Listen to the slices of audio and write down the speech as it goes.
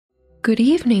Good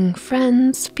evening,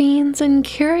 friends, fiends, and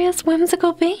curious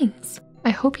whimsical beings.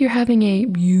 I hope you're having a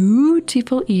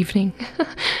beautiful evening.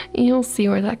 You'll see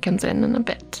where that comes in a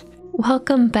bit.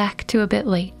 Welcome back to A Bit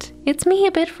Late. It's me,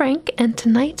 A Bit Frank, and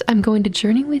tonight I'm going to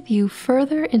journey with you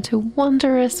further into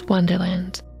wondrous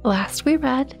Wonderland. Last we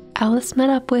read, Alice met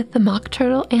up with the Mock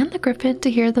Turtle and the Griffin to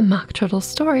hear the Mock Turtle's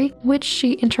story, which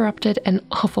she interrupted an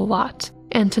awful lot.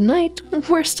 And tonight,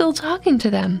 we're still talking to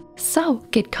them. So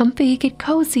get comfy, get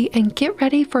cozy, and get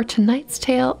ready for tonight's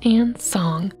tale and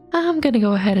song. I'm gonna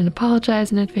go ahead and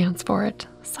apologize in advance for it.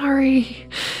 Sorry.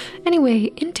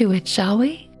 Anyway, into it, shall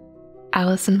we?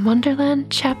 Alice in Wonderland,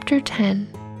 Chapter 10,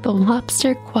 The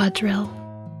Lobster Quadrille.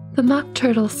 The Mock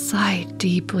Turtle sighed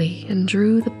deeply and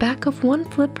drew the back of one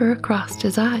flipper across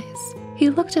his eyes. He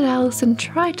looked at Alice and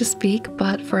tried to speak,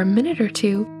 but for a minute or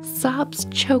two, sobs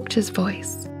choked his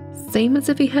voice. Same as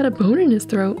if he had a bone in his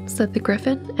throat, said the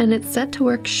Griffin, and it set to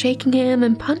work shaking him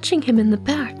and punching him in the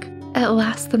back. At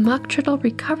last the Mock Turtle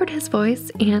recovered his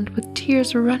voice, and with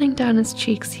tears running down his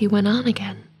cheeks, he went on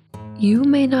again. You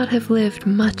may not have lived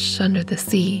much under the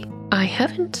sea. I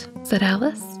haven't, said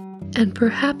Alice. And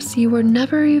perhaps you were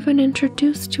never even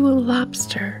introduced to a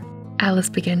lobster. Alice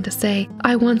began to say,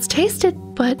 I once tasted,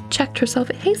 but checked herself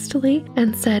hastily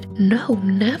and said, no,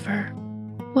 never.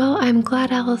 Well, I'm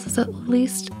glad Alice is at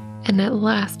last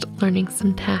learning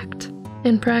some tact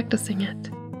and practicing it.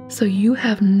 So you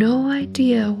have no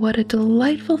idea what a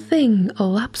delightful thing a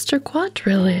lobster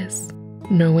quadrille is.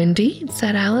 No indeed,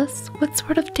 said Alice. What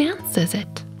sort of dance is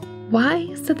it?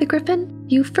 Why, said the Griffin,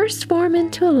 you first form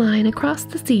into a line across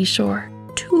the seashore.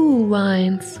 2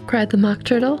 lines, cried the Mock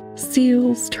Turtle.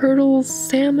 Seals, turtles,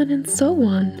 salmon, and so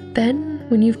on. Then,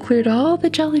 when you've cleared all the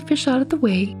jellyfish out of the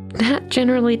way, that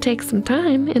generally takes some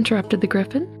time, interrupted the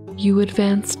Griffin. You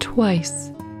advance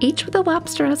twice, each with a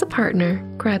lobster as a partner,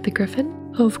 cried the Griffin.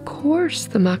 Of course,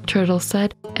 the Mock Turtle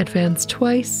said. Advance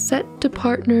twice, set to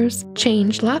partners,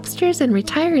 change lobsters, and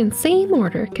retire in same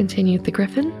order, continued the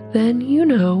Griffin. Then, you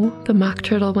know, the Mock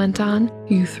Turtle went on,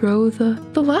 you throw the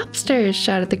lobsters,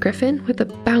 shouted the Griffin with a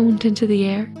bound into the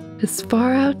air, as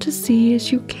far out to sea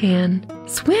as you can.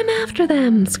 Swim after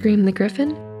them, screamed the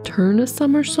Griffin. Turn a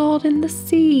somersault in the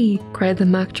sea, cried the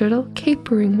Mock Turtle,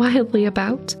 capering wildly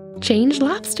about. Change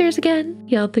lobsters again,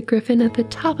 yelled the Griffin at the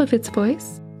top of its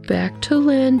voice. Back to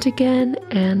land again,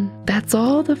 and that's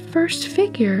all the first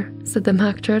figure, said the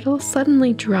Mock Turtle,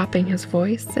 suddenly dropping his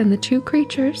voice, and the 2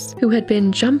 creatures, who had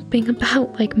been jumping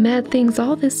about like mad things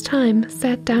all this time,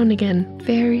 sat down again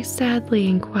very sadly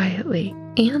and quietly.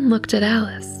 Anne looked at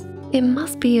Alice. It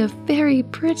must be a very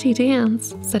pretty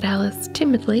dance, said Alice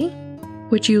timidly.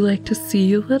 Would you like to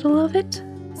see a little of it?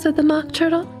 Said the Mock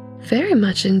Turtle. Very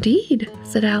much indeed,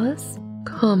 said Alice.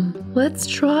 Come, let's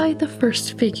try the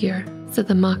first figure, said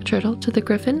the Mock Turtle to the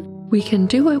Griffin. We can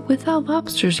do it without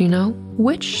lobsters, you know.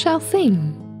 Which shall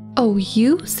sing? Oh,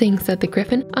 you sing, said the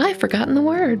Griffin. I've forgotten the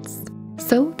words.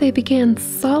 So they began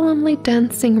solemnly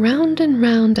dancing round and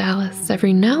round Alice,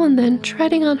 every now and then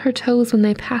treading on her toes when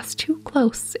they passed too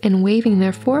close and waving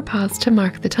their forepaws to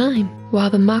mark the time, while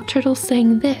the Mock Turtle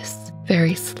sang this,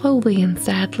 very slowly and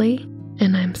sadly.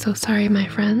 And I'm so sorry, my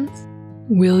friends.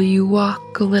 Will you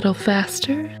walk a little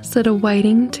faster? Said a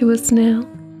whiting to a snail.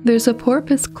 There's a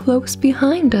porpoise close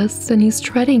behind us, and he's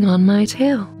treading on my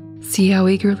tail. See how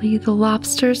eagerly the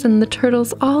lobsters and the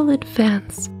turtles all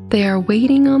advance. They are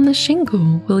waiting on the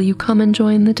shingle. Will you come and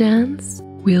join the dance?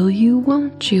 Will you,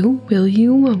 won't you? Will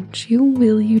you, won't you?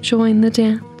 Will you join the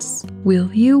dance?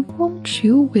 Will you, won't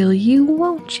you? Will you,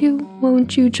 won't you?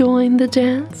 Won't you join the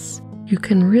dance? You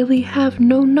can really have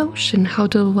no notion how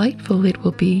delightful it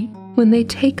will be when they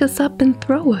take us up and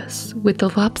throw us with the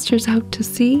lobsters out to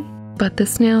sea. But the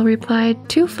snail replied,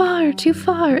 too far,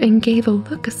 and gave a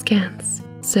look askance.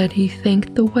 Said he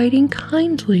thanked the whiting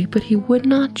kindly, but he would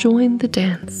not join the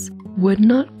dance. Would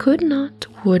not, could not,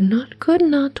 would not, could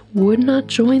not, would not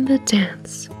join the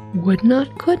dance. Would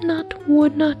not, could not,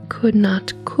 would not, could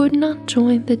not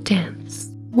join the dance.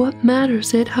 What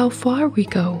matters it how far we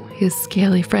go, his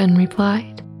scaly friend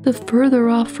replied. The further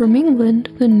off from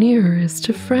England, the nearer is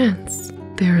to France.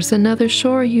 There's another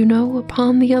shore, you know,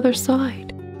 upon the other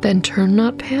side. Then turn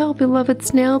not pale, beloved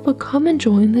snail, but come and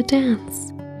join the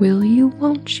dance. Will you,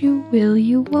 won't you, will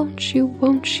you, won't you,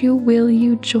 won't you, will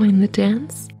you join the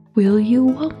dance? Will you,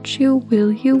 won't you,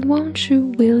 will you, won't you,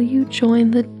 will you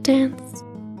join the dance?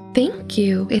 Thank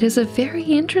you. It is a very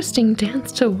interesting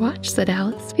dance to watch, said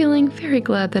Alice, feeling very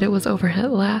glad that it was over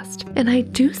at last. And I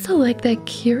do so like that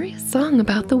curious song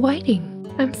about the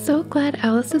whiting. I'm so glad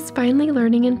Alice is finally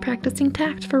learning and practicing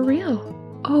tact for real.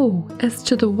 Oh, as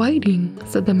to the whiting,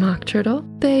 said the Mock Turtle,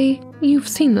 you've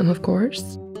seen them, of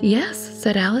course. Yes,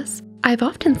 said Alice. I've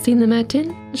often seen them at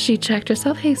Din. She checked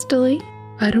herself hastily.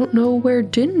 I don't know where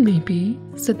Din may be,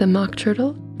 said the Mock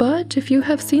Turtle, but if you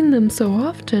have seen them so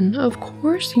often, of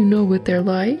course you know what they're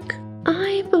like.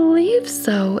 I believe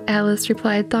so, Alice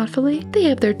replied thoughtfully. They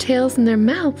have their tails in their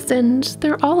mouths and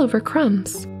they're all over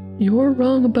crumbs. You're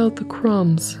wrong about the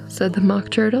crumbs, said the Mock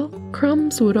Turtle.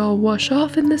 Crumbs would all wash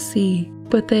off in the sea,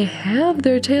 but they have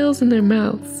their tails in their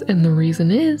mouths, and the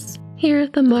reason is... Here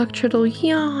the Mock Turtle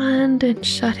yawned and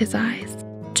shut his eyes.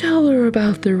 Tell her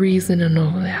about the reason and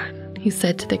all that, he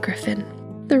said to the Griffin.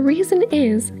 The reason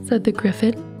is, said the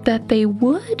Griffin, that they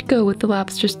would go with the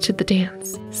lobsters to the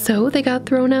dance. So they got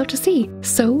thrown out to sea.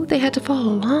 So they had to fall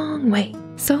a long way.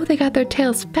 So they got their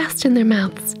tails fast in their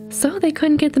mouths. So they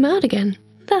couldn't get them out again.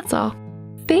 That's all.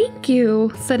 Thank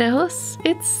you, said Alice.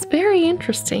 It's very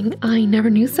interesting. I never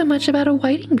knew so much about a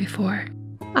whiting before.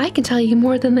 I can tell you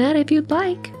more than that if you'd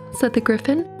like, said the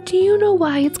Griffin. Do you know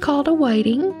why it's called a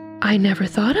whiting? I never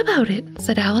thought about it,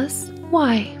 said Alice.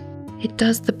 Why? It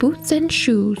does the boots and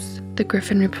shoes, the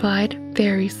Griffin replied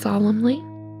very solemnly.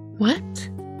 What?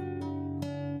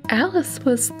 Alice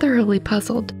was thoroughly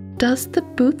puzzled. Does the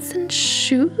boots and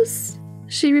shoes?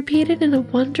 She repeated in a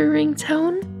wondering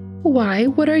tone. Why,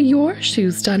 what are your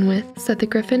shoes done with? Said the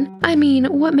Griffin. I mean,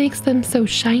 what makes them so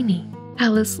shiny?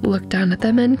 Alice looked down at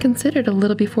them and considered a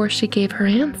little before she gave her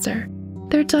answer.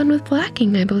 They're done with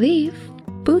blacking, I believe.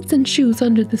 Boots and shoes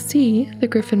under the sea, the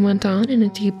Griffin went on in a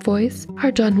deep voice,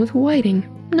 are done with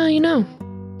whiting. Now you know.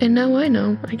 And now I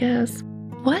know, I guess.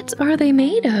 What are they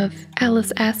made of?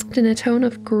 Alice asked in a tone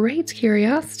of great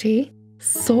curiosity.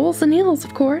 Soles and eels,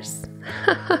 of course.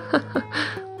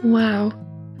 Wow,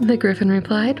 the Griffin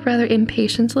replied rather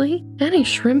impatiently. Any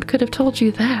shrimp could have told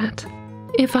you that.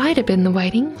 If I'd have been the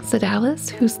whiting, said Alice,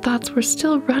 whose thoughts were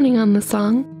still running on the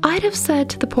song, I'd have said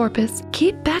to the porpoise,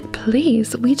 keep back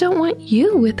please, we don't want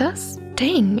you with us.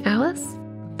 Dang, Alice.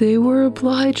 They were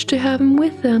obliged to have him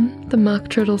with them, the Mock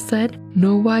Turtle said.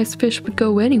 No wise fish would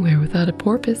go anywhere without a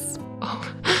porpoise.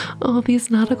 Oh, all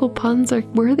these nautical puns are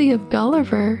worthy of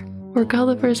Gulliver, or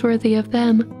Gulliver's worthy of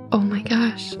them. Oh my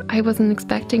gosh, I wasn't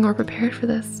expecting or prepared for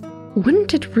this.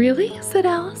 Wouldn't it really? Said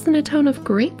Alice in a tone of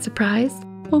great surprise.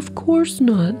 Of course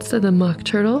not, said the Mock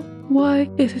Turtle. Why,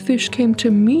 if a fish came to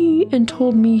me and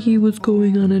told me he was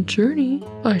going on a journey,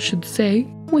 I should say,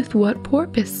 with what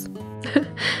porpoise?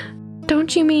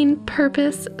 Don't you mean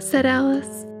purpose? Said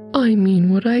Alice. I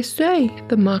mean what I say,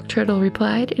 the Mock Turtle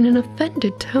replied in an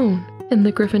offended tone, and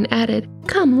the Griffin added,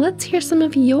 come, let's hear some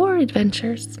of your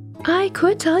adventures. I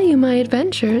could tell you my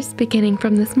adventures, beginning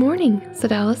from this morning,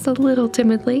 said Alice a little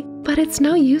timidly, but it's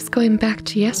no use going back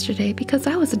to yesterday because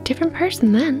I was a different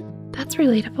person then. That's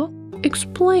relatable.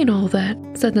 Explain all that,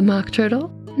 said the Mock Turtle.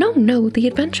 No, the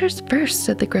adventures first,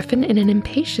 said the Griffin in an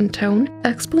impatient tone.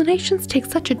 Explanations take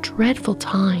such a dreadful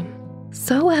time.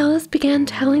 So Alice began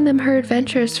telling them her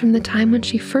adventures from the time when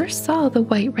she first saw the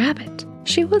White Rabbit.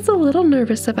 She was a little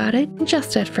nervous about it,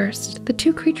 just at first. The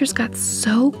two creatures got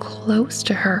so close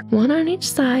to her, one on each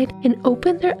side, and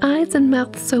opened their eyes and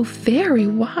mouths so very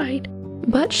wide.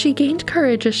 But she gained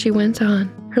courage as she went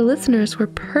on. Her listeners were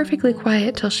perfectly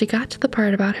quiet till she got to the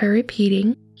part about her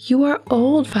repeating, "You are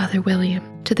old, Father William,"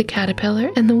 to the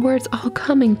caterpillar, and the words all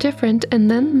coming different,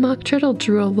 and then Mock Turtle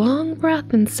drew a long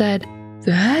breath and said,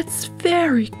 "That's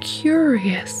very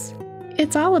curious."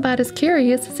 "It's all about as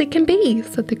curious as it can be,"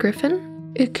 said the Griffin.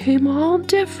 "It came all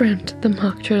different," the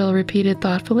Mock Turtle repeated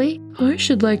thoughtfully. "I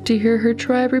should like to hear her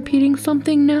try repeating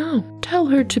something now. Tell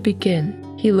her to begin."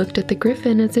 He looked at the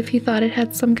Griffin as if he thought it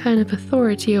had some kind of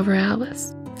authority over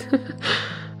Alice.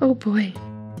 Oh boy.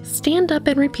 "Stand up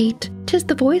and repeat. 'Tis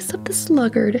the voice of the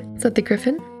sluggard," said the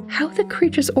Griffin. How the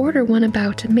creatures order one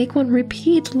about and make one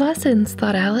repeat lessons,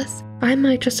 thought Alice. I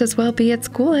might just as well be at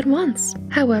school at once.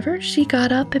 However, she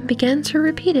got up and began to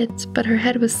repeat it, but her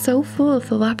head was so full of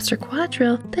the Lobster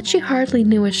Quadrille that she hardly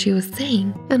knew what she was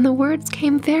saying, and the words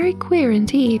came very queer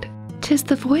indeed. "'Tis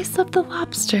the voice of the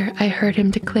lobster," I heard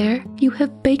him declare. "You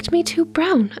have baked me too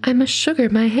brown, I must sugar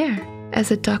my hair."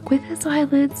 As a duck with his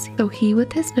eyelids, so he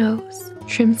with his nose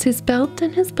trims his belt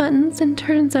and his buttons and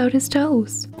turns out his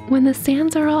toes. When the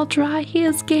sands are all dry, he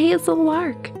is gay as a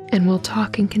lark, and will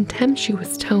talk in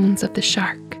contemptuous tones of the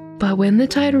shark. But when the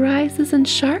tide rises and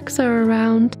sharks are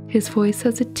around, his voice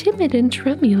has a timid and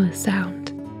tremulous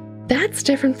sound. "That's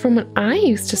different from what I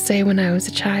used to say when I was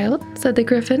a child," said the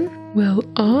Griffin. "Well,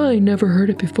 I never heard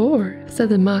it before," said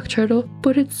the Mock Turtle,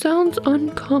 "but it sounds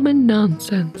uncommon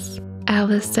nonsense."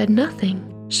 Alice said nothing.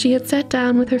 She had sat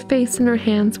down with her face in her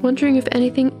hands, wondering if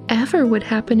anything ever would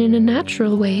happen in a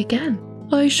natural way again.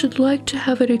 "I should like to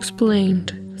have it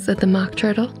explained," said the Mock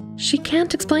Turtle. "She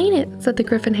can't explain it," said the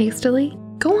Griffin hastily.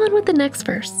 "Go on with the next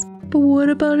verse." But what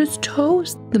about his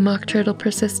toes? The Mock Turtle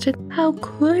persisted. How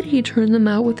could he turn them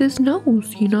out with his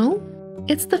nose, you know?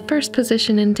 It's the first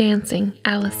position in dancing,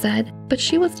 Alice said, but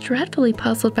she was dreadfully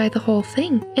puzzled by the whole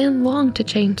thing and longed to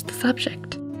change the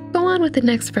subject. Go on with the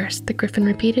next verse, the Griffin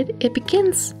repeated. It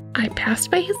begins, I passed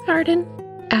by his garden.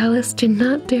 Alice did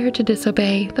not dare to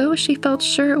disobey, though she felt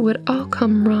sure it would all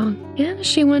come wrong, and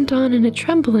she went on in a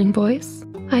trembling voice.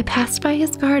 I passed by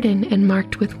his garden and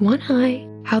marked with one eye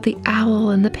how the owl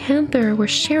and the panther were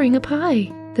sharing a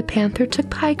pie. The panther took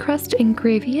pie crust and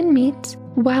gravy and meat,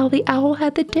 while the owl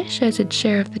had the dish as its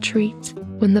share of the treat.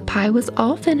 When the pie was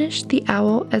all finished, the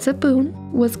owl, as a boon,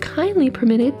 was kindly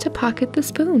permitted to pocket the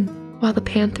spoon, while the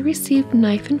panther received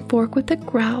knife and fork with a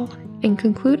growl and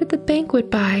concluded the banquet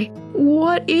by,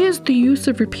 What is the use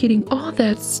of repeating all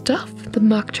that stuff? The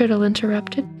Mock Turtle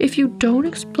interrupted. If you don't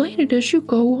explain it as you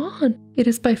go on, it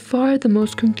is by far the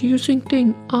most confusing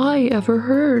thing I ever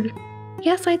heard.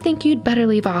 Yes, I think you'd better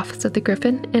leave off, said the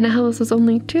Griffin, and Alice was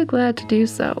only too glad to do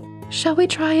so. Shall we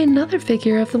try another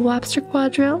figure of the Lobster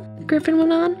Quadrille? The Griffin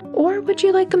went on. Or would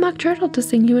you like the Mock Turtle to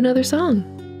sing you another song?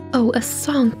 Oh, a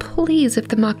song, please, if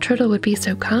the Mock Turtle would be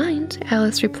so kind,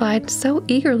 Alice replied so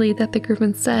eagerly that the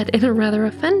Griffin said in a rather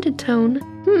offended tone,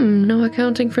 no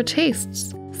accounting for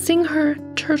tastes. Sing her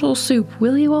turtle soup,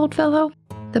 will you, old fellow?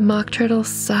 The Mock Turtle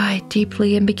sighed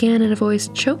deeply and began in a voice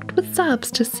choked with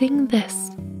sobs to sing this.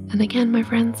 And again, my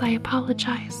friends, I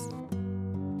apologize.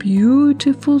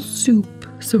 Beautiful soup,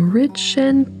 so rich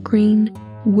and green,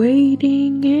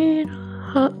 waiting in a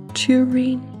hot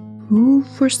tureen. Who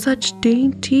for such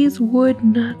dainties would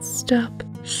not stop?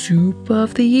 Soup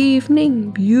of the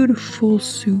evening, beautiful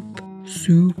soup.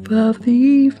 Soup of the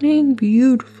evening,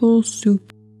 beautiful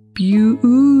soup.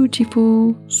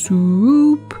 Beautiful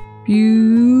soup,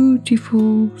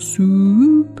 beautiful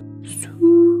soup.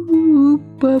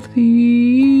 Soup of the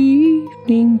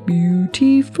evening,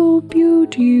 beautiful,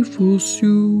 beautiful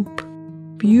soup.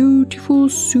 Beautiful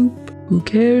soup, who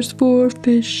cares for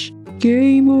fish,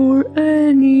 game or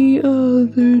any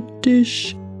other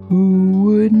dish? Who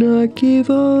would not give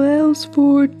all else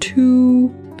for 2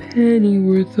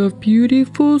 pennyworth of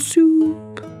beautiful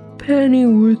soup?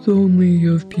 Pennyworth only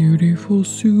of beautiful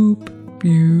soup.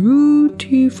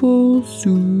 Beautiful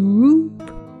soup,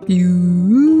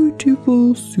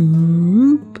 beautiful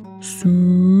soup.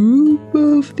 Soup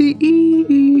of the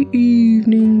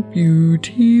evening,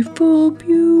 beautiful,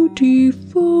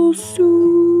 beautiful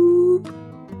soup.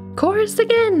 Chorus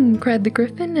again, cried the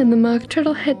Griffin, and the Mock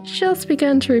Turtle had just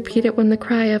begun to repeat it when the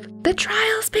cry of, The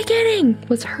trial's beginning,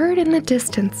 was heard in the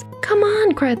distance. Come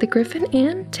on, cried the Griffin,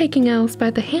 and, taking Alice by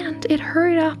the hand, it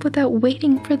hurried off without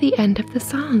waiting for the end of the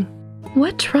song.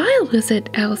 What trial is it?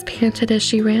 Alice panted as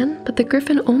she ran, but the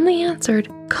Griffin only answered,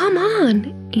 Come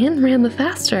on, and ran the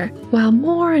faster, while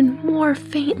more and more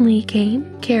faintly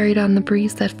came, carried on the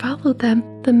breeze that followed them,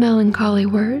 the melancholy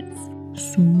words,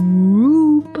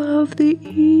 Soup of the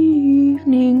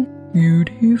evening,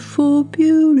 beautiful,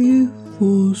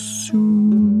 beautiful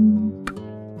soup.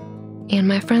 And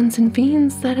my friends and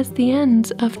fiends, that is the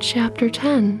end of Chapter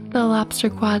 10, The Lobster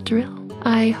Quadrille.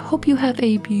 I hope you have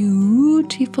a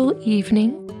beautiful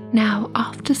evening. Now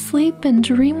off to sleep and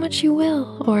dream what you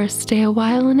will, or stay a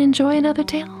while and enjoy another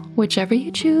tale. Whichever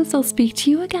you choose, I'll speak to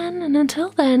you again, and until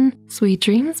then, sweet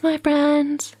dreams, my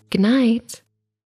friend. Good night.